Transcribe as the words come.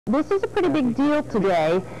this is a pretty big deal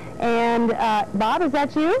today. And Bob, is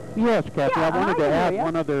that you? Yes, Kathy. Yeah, I wanted to add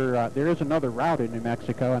one other, there is another route in New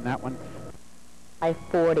Mexico, and that one...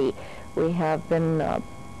 I-40. We have been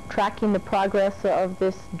tracking the progress of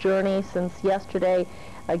this journey since yesterday.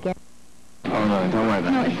 Again, oh no, don't worry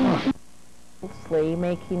about it.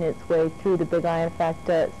 Making its way through the Big Eye. In fact,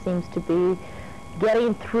 it seems to be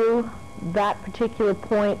getting through that particular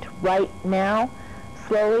point right now.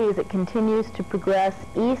 Slowly, as it continues to progress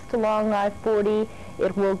east along I-40,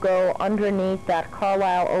 it will go underneath that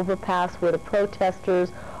Carlisle overpass where the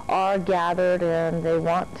protesters are gathered and they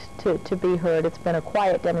want to be heard. It's been a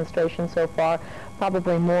quiet demonstration so far,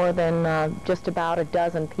 probably more than just about a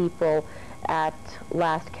dozen people at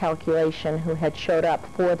last calculation who had showed up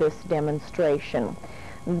for this demonstration.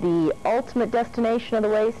 The ultimate destination of the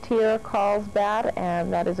waste here, Carlsbad,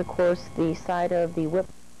 and that is, of course, the site of the WIPP.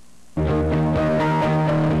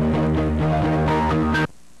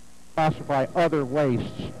 Classify other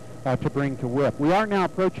wastes to bring to WIPP. We are now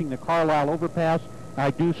approaching the Carlisle overpass. I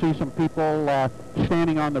do see some people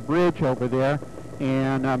standing on the bridge over there,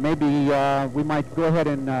 and maybe we might go ahead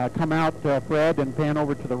and come out, Fred, and pan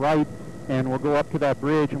over to the right, and we'll go up to that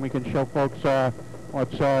bridge and we can show folks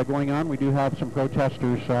what's going on. We do have some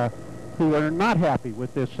protesters who are not happy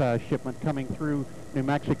with this shipment coming through New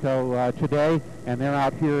Mexico today, and they're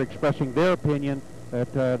out here expressing their opinion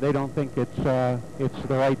that they don't think it's the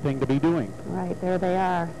right thing to be doing. Right, there they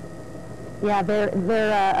are. Yeah,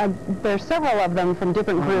 there's several of them from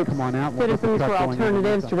different groups. Come on out. Citizens for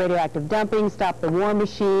Alternatives to Radioactive Dumping, Stop the War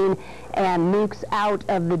Machine, and Nukes Out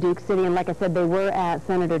of the Duke City. And like I said, they were at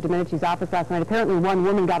Senator Domenici's office last night. Apparently one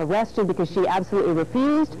woman got arrested because she absolutely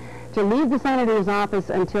refused to leave the senator's office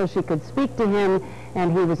until she could speak to him,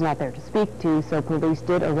 and he was not there to speak to, so police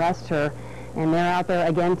did arrest her. And they're out there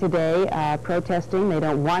again today protesting. They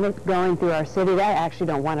don't want it going through our city. They actually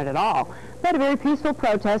don't want it at all. But a very peaceful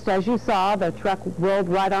protest, as you saw. The truck rolled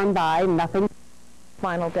right on by, nothing.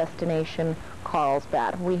 Final destination,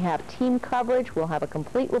 Carlsbad. We have team coverage. We'll have a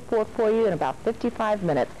complete report for you in about 55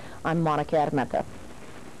 minutes. I'm Monica Adamenta.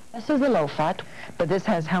 This is a low-fat, but this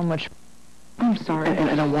has how much... I'm sorry,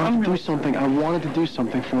 and I wanted to do something. I wanted to do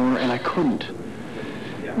something for her, and I couldn't.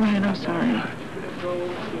 Ryan, I'm sorry.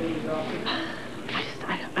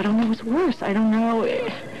 I don't know what's worse. I don't know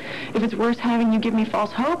if it's worse having you give me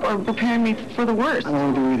false hope or preparing me for the worst. I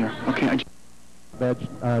don't want to do either. Okay,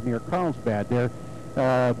 Beds near Carlsbad. They're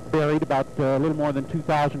buried about a little more than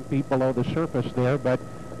 2,000 feet below the surface there, but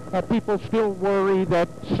people still worry that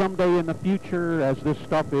someday in the future, as this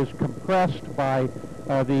stuff is compressed by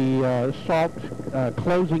the salt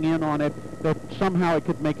closing in on it, that somehow it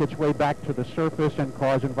could make its way back to the surface and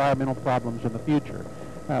cause environmental problems in the future.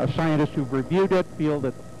 Scientists who've reviewed it feel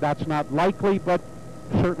that that's not likely, but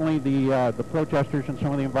certainly the protesters and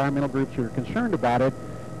some of the environmental groups who are concerned about it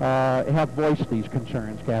have voiced these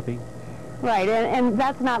concerns, Kathy. Right, and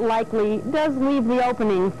that's not likely does leave the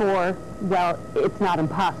opening for, well, it's not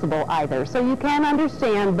impossible either. So you can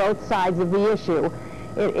understand both sides of the issue.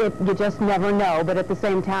 You just never know, but at the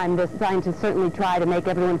same time, the scientists certainly try to make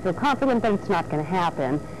everyone feel confident that it's not going to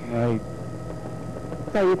happen. Right.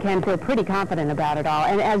 So you can feel pretty confident about it all.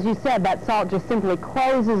 And as you said, that salt just simply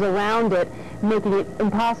closes around it, making it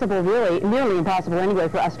impossible, really, nearly impossible anyway,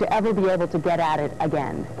 for us to ever be able to get at it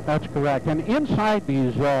again. That's correct. And inside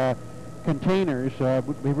these containers,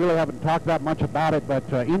 we really haven't talked that much about it, but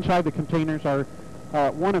inside the containers are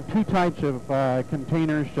one of two types of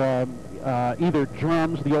containers, either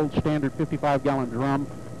drums, the old standard 55-gallon drum,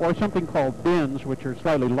 or something called bins, which are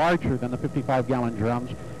slightly larger than the 55-gallon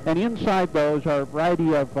drums. And inside those are a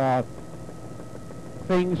variety of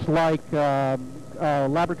things like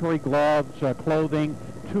laboratory gloves, clothing,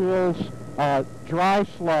 tools, dry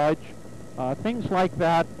sludge, things like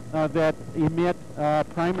that that emit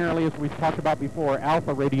primarily, as we've talked about before,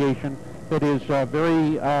 alpha radiation that is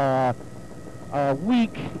very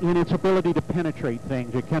weak in its ability to penetrate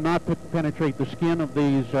things. It cannot penetrate the skin of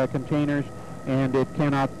these containers, and it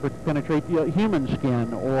cannot penetrate human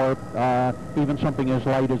skin or even something as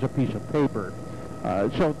light as a piece of paper.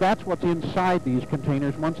 So that's what's inside these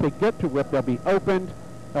containers. Once they get to WIPP, they'll be opened.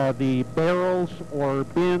 The barrels or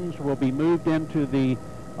bins will be moved into the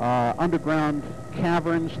underground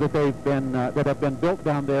caverns that that have been built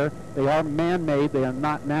down there. They are man-made. They are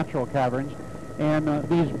not natural caverns. And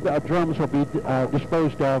these drums will be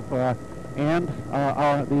disposed of, and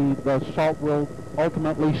the salt will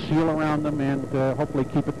ultimately seal around them and hopefully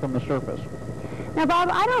keep it from the surface. Now, Bob,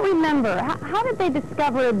 I don't remember. How did they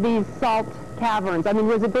discover these salt caverns? I mean,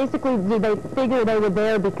 was it basically, did they figure they were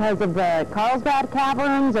there because of the Carlsbad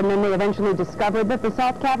caverns, and then they eventually discovered that the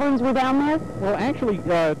salt caverns were down there? Well, actually,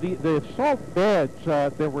 the salt beds,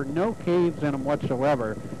 there were no caves in them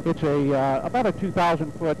whatsoever. It's about a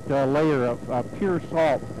 2,000-foot layer of pure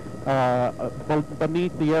salt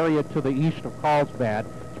beneath the area to the east of Carlsbad.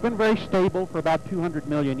 It's been very stable for about 200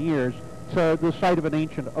 million years. It's the site of an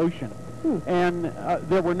ancient ocean. And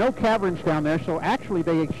there were no caverns down there, so actually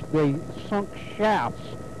they sunk shafts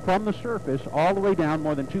from the surface all the way down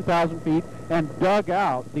more than 2,000 feet and dug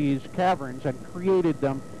out these caverns and created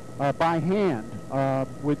them by hand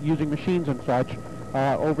with using machines and such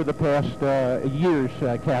over the past years,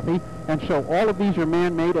 Kathy. And so all of these are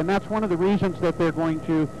man-made, and that's one of the reasons that they're going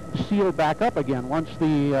to seal back up again once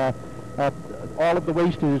the all of the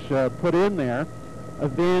waste is put in there.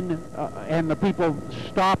 Then and the people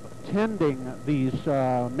stop tending these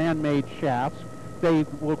man-made shafts, they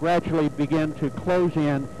will gradually begin to close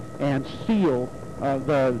in and seal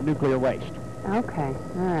the nuclear waste. Okay,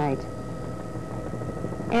 all right.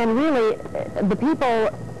 And really, the people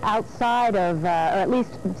outside of, or at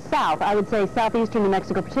least south, I would say southeastern New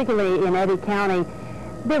Mexico, particularly in Eddy County,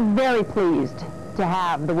 they're very pleased to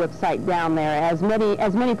have the WIPP site down there. As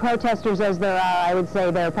many protesters as there are, I would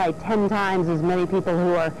say there are probably 10 times as many people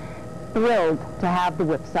who are thrilled to have the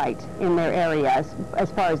WIPP site in their area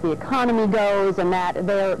as far as the economy goes, and that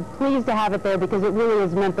they're pleased to have it there because it really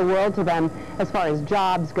has meant the world to them as far as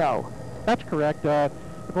jobs go. That's correct.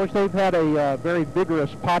 Of course, they've had a very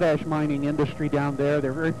vigorous potash mining industry down there.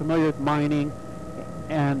 They're very familiar with mining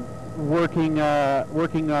and working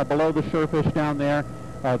below the surface down there.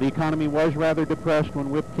 The economy was rather depressed when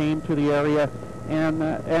WIPP came to the area,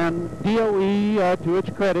 and DOE, to its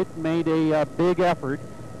credit, made a big effort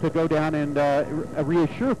to go down and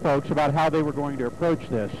reassure folks about how they were going to approach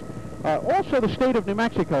this. Also, the state of New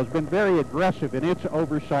Mexico has been very aggressive in its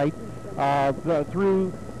oversight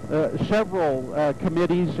through several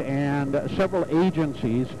committees and several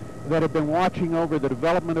agencies that have been watching over the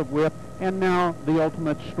development of WIPP and now the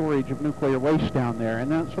ultimate storage of nuclear waste down there.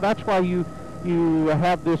 And so that's why you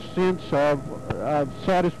have this sense of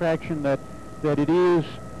satisfaction that it is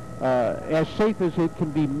as safe as it can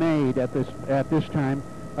be made at this time.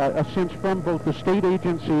 A sense from both the state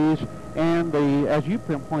agencies and as you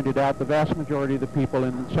pointed out, the vast majority of the people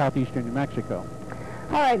in southeastern New Mexico.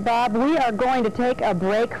 All right, Bob, we are going to take a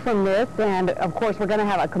break from this, and of course we're going to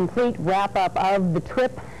have a complete wrap-up of the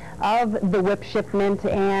trip of the WIPP shipment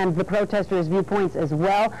and the protesters' viewpoints as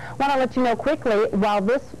well. I want to let you know quickly, while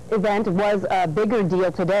this event was a bigger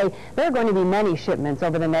deal today, there are going to be many shipments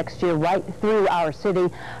over the next year right through our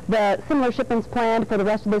city. The similar shipments planned for the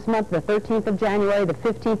rest of this month, the 13th of January, the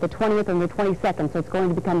 15th, the 20th, and the 22nd. So it's going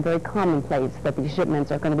to become very commonplace that these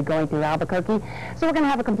shipments are going to be going through Albuquerque. So we're going to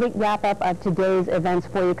have a complete wrap-up of today's events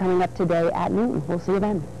for you coming up today at noon. We'll see you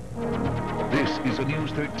then. This is a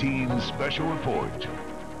News 13 special report.